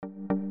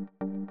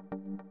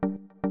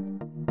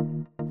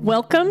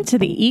Welcome to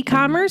the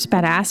E-commerce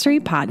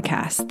Badassery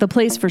Podcast, the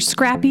place for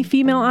scrappy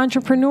female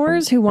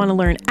entrepreneurs who want to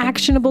learn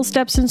actionable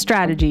steps and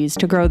strategies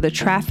to grow the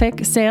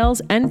traffic,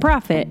 sales, and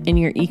profit in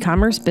your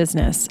e-commerce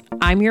business.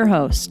 I'm your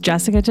host,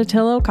 Jessica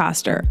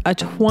Totillo-Coster, a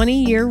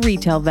 20-year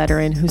retail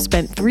veteran who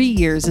spent 3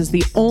 years as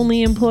the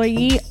only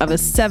employee of a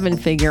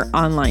 7-figure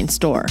online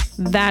store.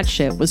 That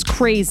shit was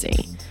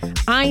crazy.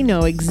 I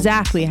know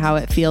exactly how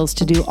it feels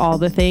to do all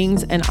the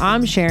things, and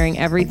I'm sharing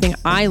everything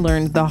I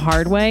learned the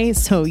hard way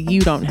so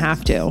you don't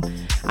have to.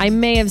 I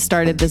may have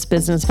started this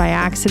business by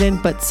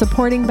accident, but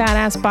supporting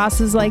badass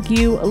bosses like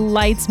you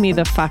lights me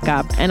the fuck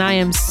up, and I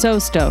am so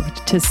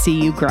stoked to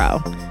see you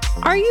grow.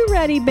 Are you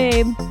ready,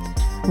 babe?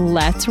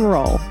 Let's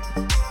roll.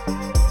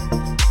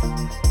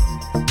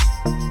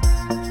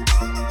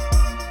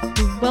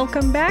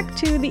 Welcome back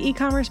to the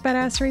E-commerce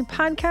Badassery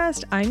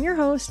Podcast. I'm your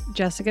host,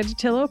 Jessica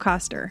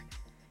Totillo-Coster.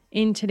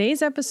 In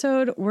today's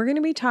episode, we're going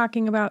to be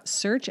talking about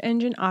search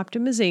engine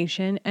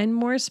optimization and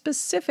more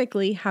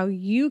specifically how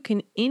you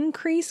can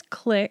increase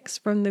clicks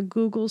from the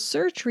Google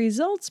search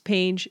results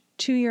page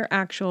to your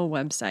actual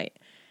website.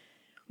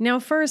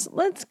 Now, first,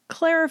 let's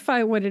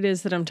clarify what it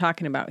is that I'm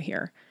talking about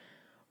here.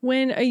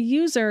 When a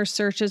user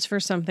searches for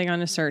something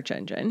on a search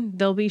engine,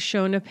 they'll be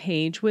shown a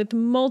page with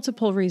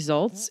multiple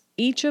results,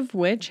 each of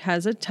which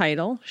has a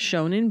title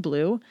shown in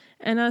blue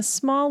and a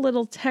small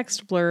little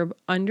text blurb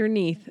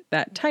underneath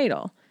that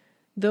title.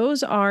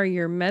 Those are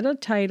your meta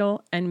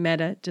title and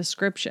meta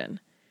description.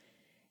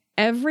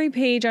 Every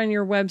page on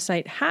your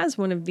website has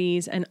one of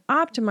these, and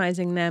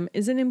optimizing them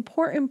is an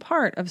important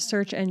part of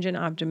search engine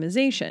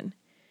optimization.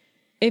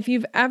 If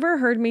you've ever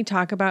heard me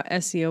talk about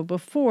SEO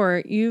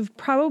before, you've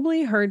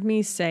probably heard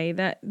me say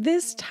that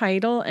this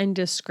title and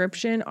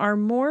description are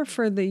more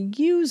for the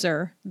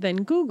user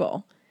than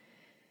Google.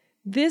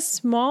 This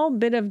small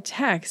bit of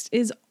text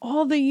is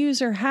all the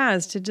user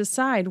has to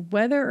decide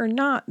whether or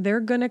not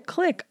they're going to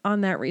click on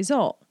that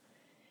result.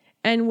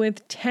 And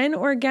with 10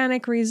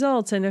 organic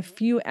results and a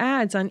few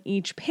ads on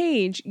each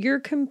page, you're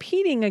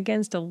competing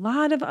against a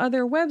lot of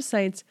other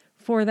websites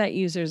for that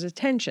user's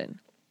attention.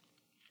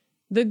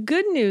 The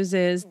good news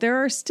is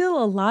there are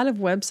still a lot of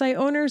website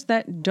owners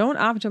that don't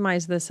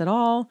optimize this at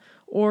all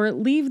or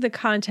leave the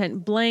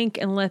content blank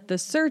and let the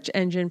search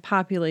engine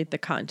populate the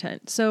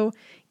content. So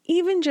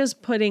even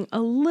just putting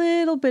a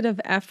little bit of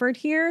effort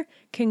here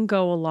can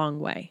go a long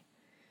way.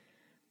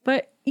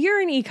 But you're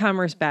an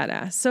e-commerce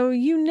badass, so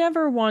you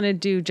never want to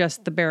do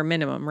just the bare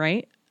minimum,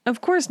 right?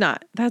 Of course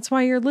not. That's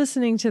why you're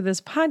listening to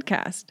this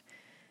podcast.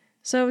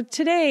 So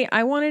today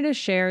I wanted to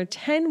share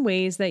 10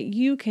 ways that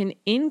you can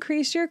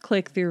increase your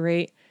click-through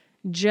rate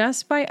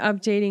just by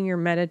updating your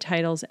meta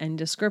titles and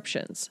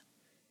descriptions.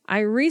 I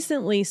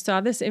recently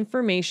saw this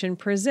information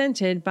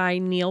presented by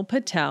Neil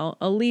Patel,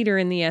 a leader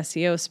in the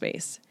SEO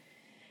space.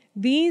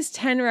 These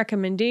 10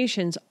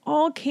 recommendations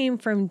all came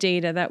from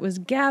data that was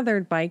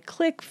gathered by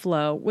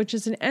ClickFlow, which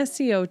is an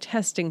SEO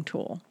testing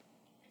tool.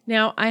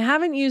 Now, I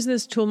haven't used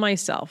this tool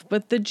myself,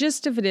 but the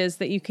gist of it is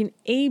that you can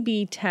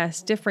A/B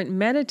test different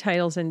meta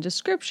titles and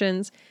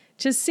descriptions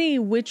to see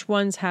which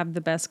ones have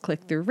the best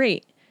click-through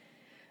rate.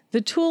 The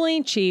tool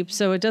ain't cheap,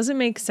 so it doesn't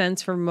make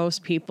sense for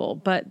most people,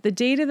 but the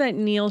data that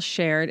Neil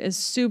shared is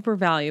super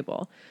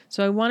valuable.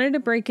 So I wanted to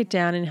break it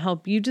down and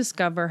help you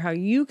discover how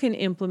you can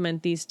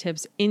implement these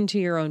tips into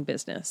your own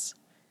business.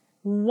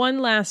 One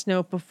last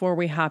note before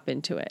we hop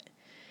into it.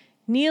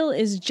 Neil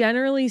is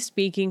generally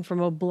speaking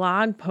from a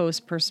blog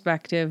post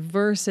perspective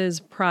versus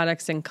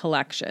products and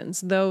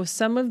collections, though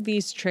some of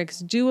these tricks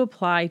do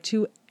apply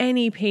to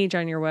any page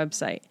on your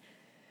website.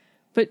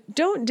 But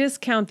don't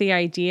discount the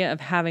idea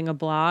of having a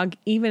blog,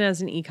 even as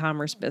an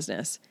e-commerce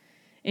business.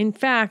 In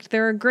fact,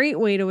 they're a great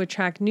way to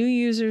attract new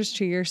users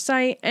to your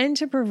site and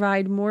to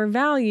provide more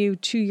value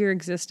to your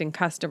existing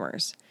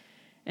customers.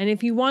 And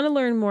if you want to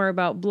learn more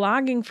about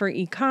blogging for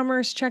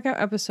e-commerce, check out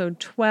episode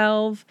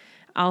 12.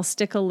 I'll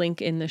stick a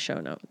link in the show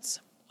notes.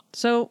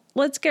 So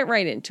let's get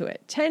right into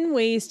it. 10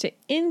 ways to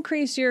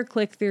increase your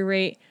click-through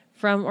rate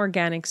from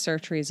organic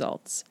search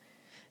results.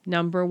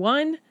 Number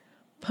 1,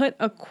 put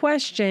a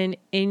question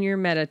in your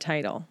meta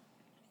title.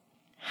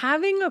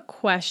 Having a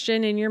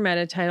question in your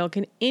meta title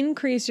can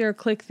increase your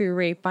click-through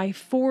rate by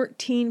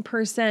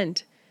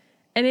 14%.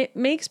 And it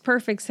makes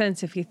perfect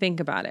sense if you think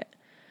about it.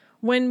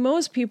 When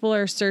most people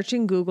are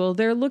searching Google,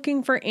 they're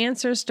looking for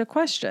answers to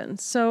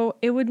questions. So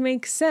it would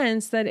make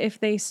sense that if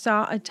they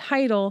saw a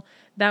title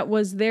that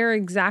was their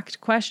exact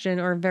question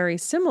or very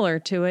similar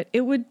to it,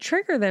 it would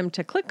trigger them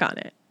to click on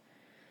it.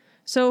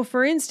 So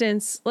for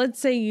instance, let's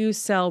say you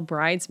sell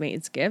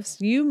bridesmaids gifts.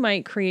 You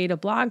might create a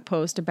blog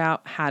post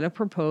about how to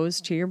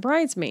propose to your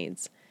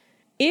bridesmaids.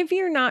 If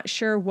you're not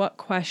sure what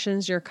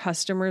questions your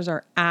customers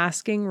are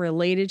asking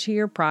related to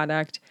your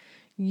product,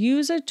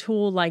 use a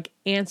tool like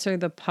Answer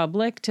the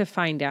Public to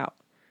find out.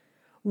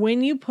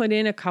 When you put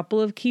in a couple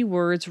of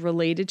keywords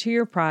related to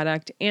your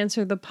product,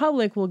 Answer the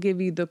Public will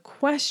give you the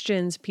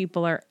questions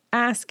people are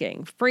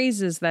asking,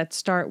 phrases that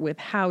start with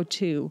how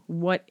to,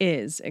 what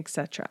is,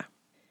 etc.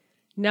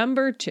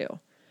 Number 2,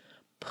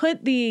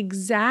 put the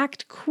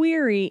exact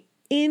query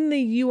in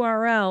the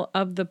URL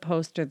of the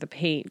post or the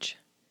page.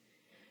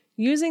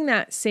 Using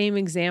that same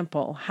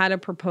example, how to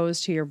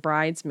propose to your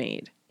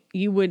bridesmaid,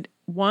 you would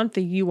want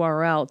the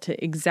URL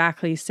to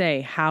exactly say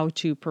how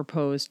to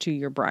propose to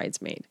your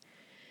bridesmaid.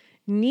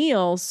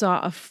 Neil saw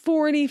a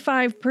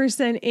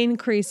 45%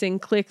 increase in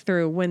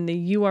click-through when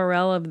the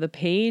URL of the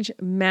page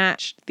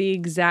matched the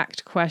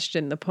exact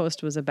question the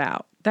post was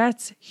about.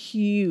 That's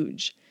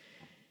huge.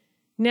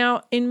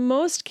 Now, in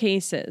most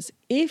cases,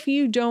 if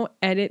you don't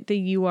edit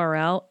the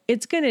URL,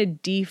 it's going to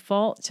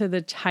default to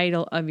the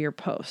title of your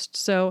post.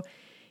 So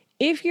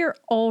if you're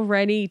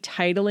already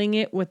titling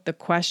it with the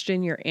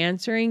question you're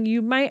answering,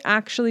 you might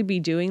actually be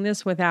doing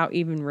this without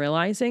even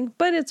realizing,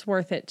 but it's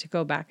worth it to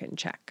go back and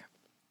check.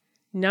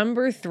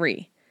 Number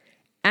 3,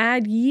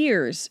 add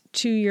years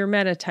to your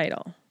meta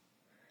title.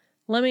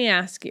 Let me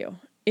ask you,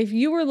 if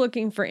you were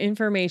looking for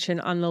information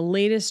on the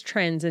latest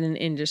trends in an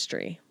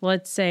industry,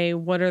 let's say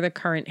what are the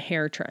current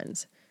hair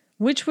trends,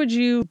 which would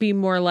you be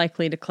more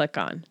likely to click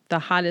on? The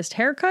hottest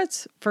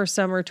haircuts for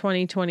summer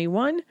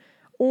 2021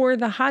 or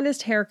the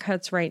hottest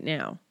haircuts right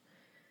now?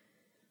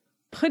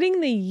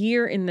 Putting the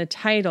year in the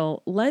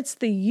title lets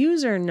the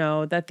user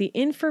know that the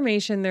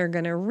information they're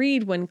going to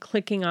read when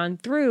clicking on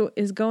through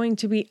is going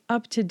to be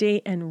up to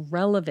date and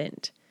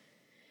relevant.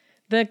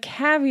 The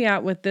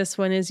caveat with this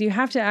one is you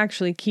have to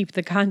actually keep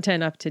the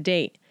content up to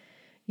date.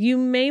 You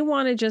may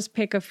want to just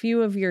pick a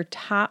few of your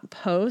top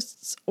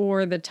posts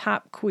or the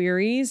top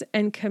queries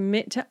and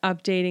commit to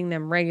updating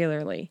them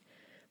regularly.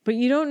 But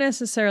you don't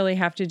necessarily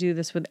have to do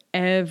this with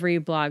every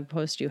blog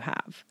post you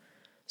have.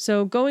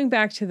 So going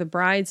back to the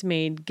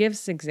bridesmaid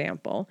gifts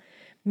example,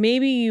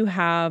 maybe you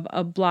have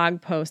a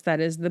blog post that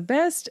is the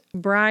best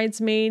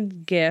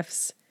bridesmaid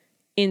gifts,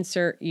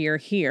 insert year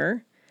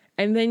here,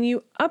 and then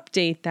you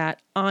update that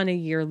on a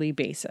yearly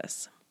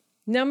basis.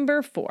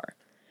 Number 4,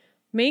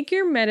 make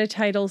your meta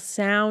title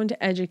sound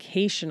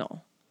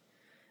educational.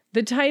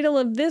 The title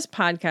of this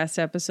podcast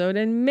episode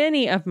and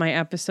many of my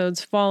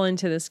episodes fall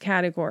into this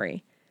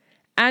category.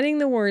 Adding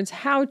the words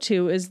how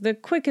to is the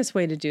quickest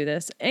way to do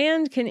this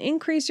and can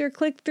increase your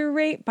click-through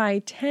rate by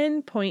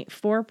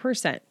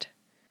 10.4%.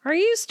 Are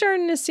you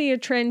starting to see a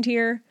trend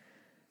here?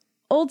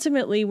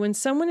 Ultimately, when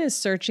someone is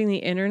searching the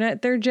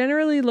internet, they're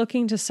generally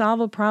looking to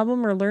solve a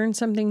problem or learn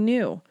something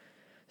new.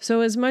 So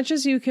as much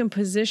as you can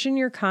position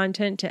your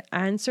content to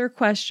answer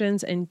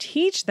questions and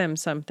teach them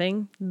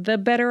something, the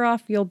better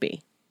off you'll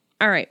be.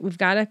 All right, we've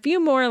got a few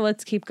more.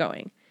 Let's keep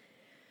going.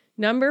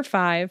 Number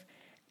 5,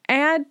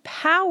 add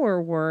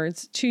power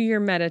words to your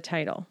meta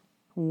title.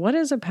 What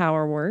is a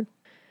power word?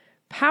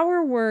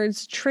 Power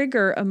words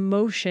trigger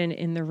emotion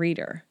in the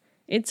reader.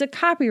 It's a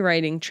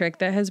copywriting trick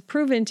that has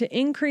proven to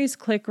increase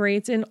click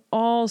rates in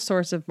all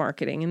sorts of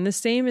marketing, and the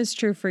same is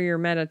true for your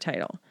meta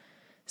title.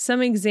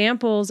 Some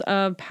examples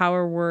of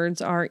power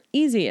words are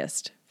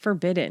easiest,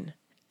 forbidden,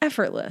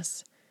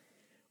 effortless.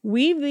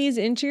 Weave these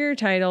into your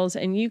titles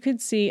and you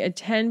could see a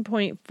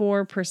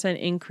 10.4%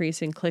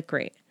 increase in click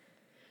rate.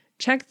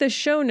 Check the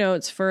show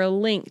notes for a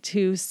link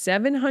to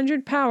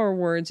 700 power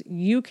words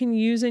you can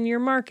use in your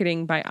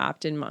marketing by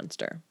Opt-in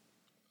Monster.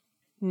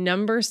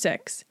 Number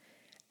 6,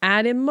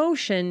 add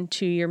emotion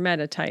to your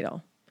meta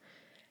title.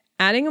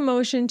 Adding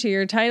emotion to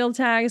your title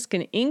tags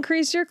can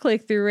increase your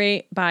click-through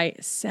rate by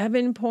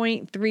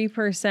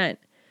 7.3%.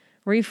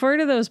 Refer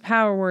to those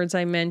power words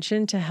I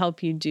mentioned to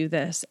help you do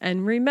this.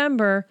 And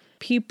remember,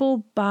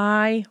 people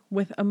buy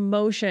with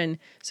emotion,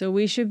 so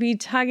we should be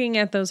tugging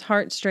at those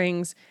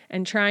heartstrings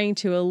and trying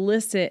to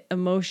elicit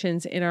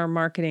emotions in our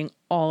marketing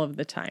all of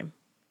the time.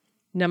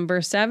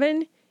 Number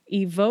 7,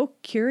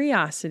 evoke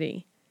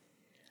curiosity.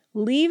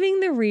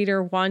 Leaving the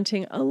reader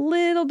wanting a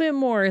little bit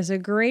more is a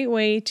great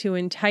way to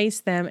entice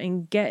them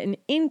and get an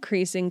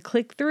increase in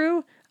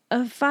click-through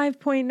of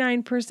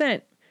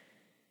 5.9%.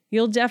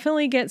 You'll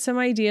definitely get some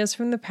ideas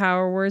from the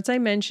power words I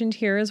mentioned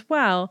here as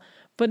well,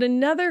 but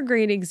another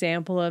great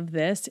example of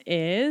this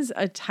is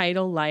a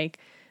title like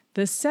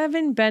The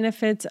 7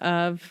 Benefits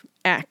of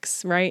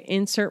X, right?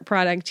 Insert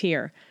product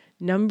here.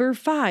 Number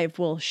 5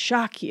 will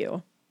shock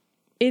you.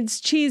 It's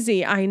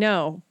cheesy, I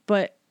know,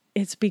 but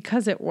it's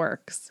because it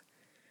works.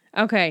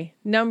 Okay,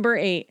 number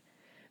 8,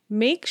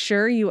 make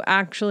sure you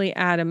actually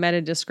add a meta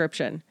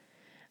description.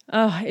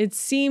 It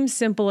seems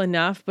simple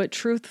enough, but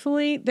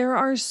truthfully, there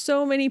are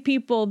so many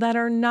people that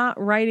are not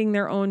writing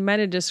their own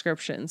meta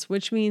descriptions,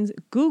 which means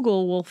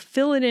Google will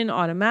fill it in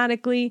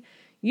automatically,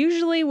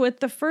 usually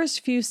with the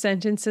first few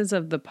sentences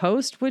of the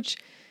post, which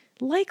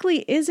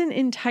likely isn't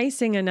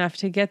enticing enough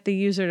to get the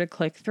user to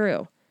click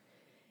through.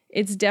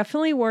 It's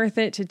definitely worth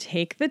it to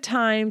take the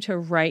time to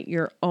write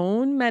your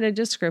own meta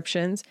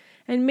descriptions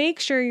and make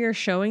sure you're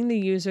showing the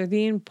user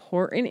the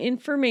important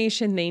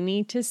information they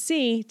need to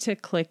see to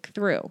click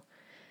through.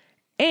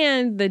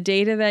 And the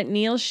data that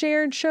Neil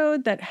shared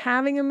showed that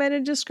having a meta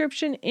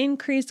description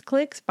increased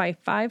clicks by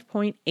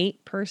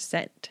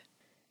 5.8%.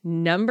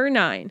 Number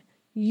 9,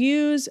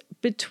 use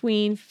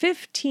between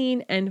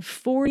 15 and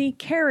 40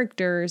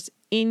 characters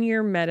in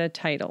your meta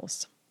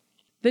titles.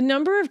 The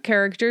number of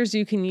characters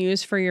you can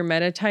use for your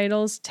meta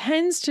titles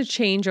tends to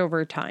change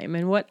over time,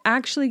 and what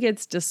actually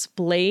gets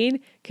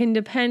displayed can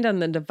depend on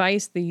the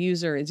device the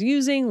user is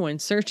using when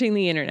searching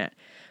the internet.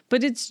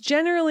 But it's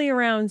generally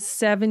around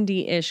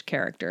 70-ish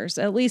characters,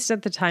 at least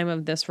at the time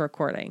of this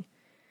recording.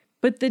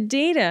 But the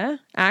data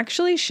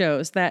actually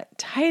shows that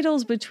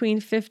titles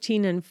between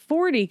 15 and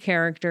 40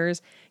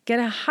 characters get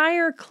a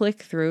higher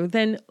click-through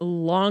than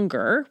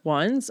longer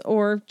ones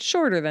or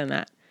shorter than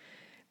that.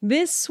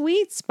 This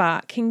sweet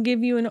spot can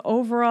give you an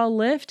overall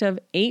lift of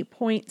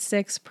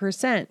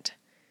 8.6%.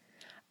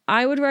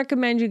 I would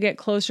recommend you get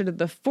closer to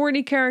the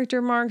 40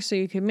 character mark so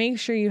you can make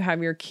sure you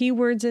have your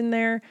keywords in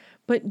there,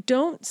 but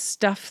don't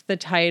stuff the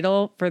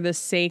title for the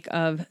sake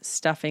of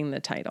stuffing the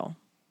title.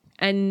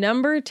 And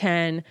number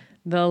 10,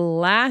 the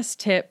last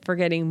tip for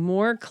getting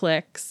more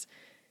clicks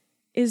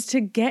is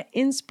to get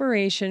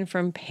inspiration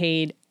from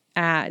paid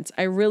ads.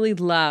 I really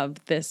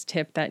love this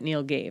tip that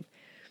Neil gave.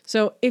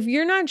 So if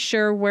you're not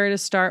sure where to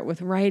start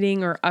with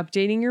writing or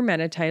updating your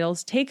meta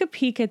titles, take a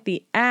peek at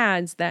the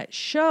ads that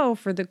show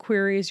for the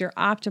queries you're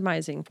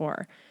optimizing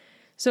for.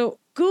 So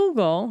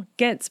Google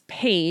gets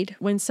paid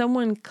when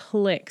someone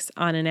clicks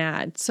on an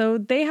ad. So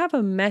they have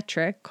a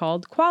metric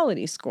called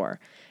quality score,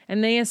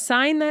 and they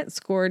assign that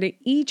score to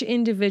each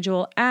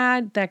individual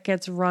ad that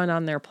gets run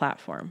on their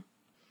platform.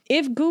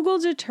 If Google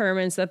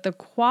determines that the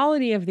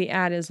quality of the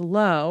ad is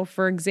low,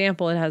 for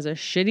example, it has a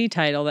shitty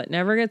title that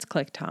never gets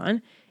clicked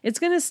on, it's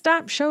going to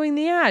stop showing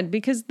the ad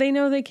because they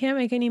know they can't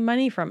make any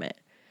money from it.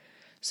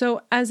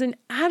 So as an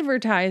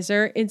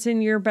advertiser, it's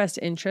in your best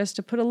interest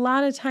to put a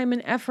lot of time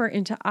and effort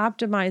into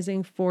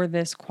optimizing for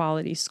this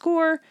quality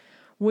score,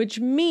 which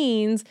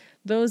means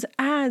those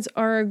ads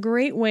are a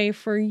great way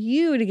for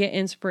you to get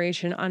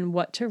inspiration on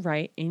what to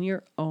write in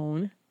your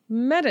own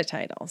meta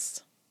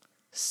titles.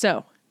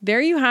 So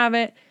there you have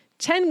it,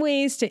 10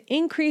 ways to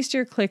increase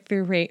your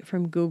click-through rate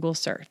from Google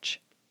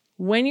search.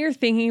 When you're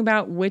thinking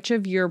about which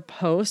of your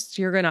posts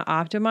you're going to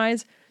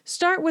optimize,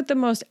 start with the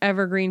most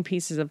evergreen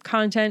pieces of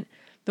content,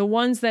 the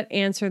ones that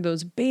answer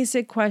those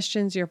basic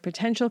questions your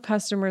potential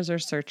customers are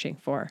searching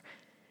for.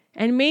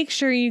 And make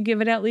sure you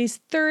give it at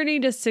least 30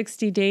 to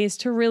 60 days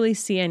to really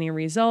see any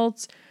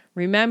results.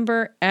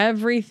 Remember,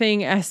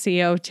 everything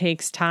SEO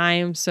takes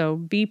time, so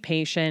be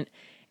patient.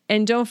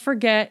 And don't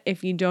forget,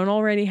 if you don't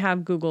already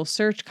have Google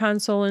Search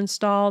Console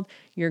installed,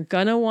 you're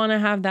going to want to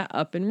have that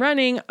up and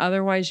running.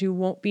 Otherwise, you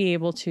won't be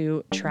able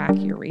to track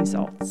your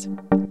results.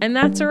 And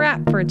that's a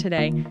wrap for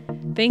today.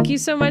 Thank you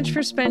so much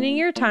for spending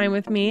your time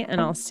with me, and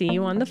I'll see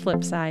you on the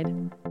flip side.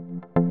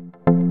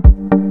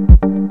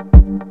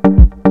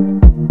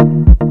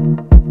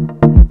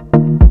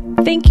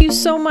 Thank you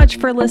so much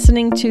for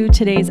listening to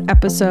today's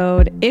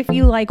episode. If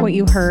you like what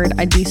you heard,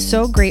 I'd be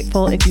so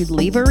grateful if you'd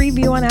leave a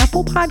review on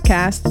Apple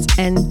Podcasts,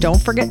 and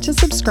don't forget to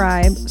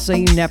subscribe so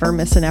you never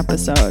miss an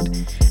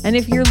episode. And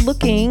if you're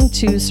looking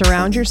to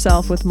surround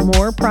yourself with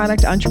more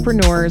product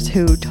entrepreneurs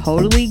who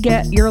totally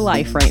get your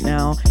life right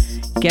now,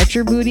 get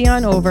your booty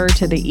on over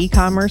to the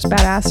E-commerce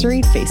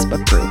Badassery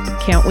Facebook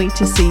group. Can't wait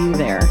to see you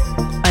there.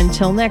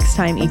 Until next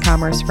time,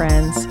 e-commerce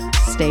friends,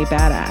 stay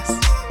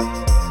badass.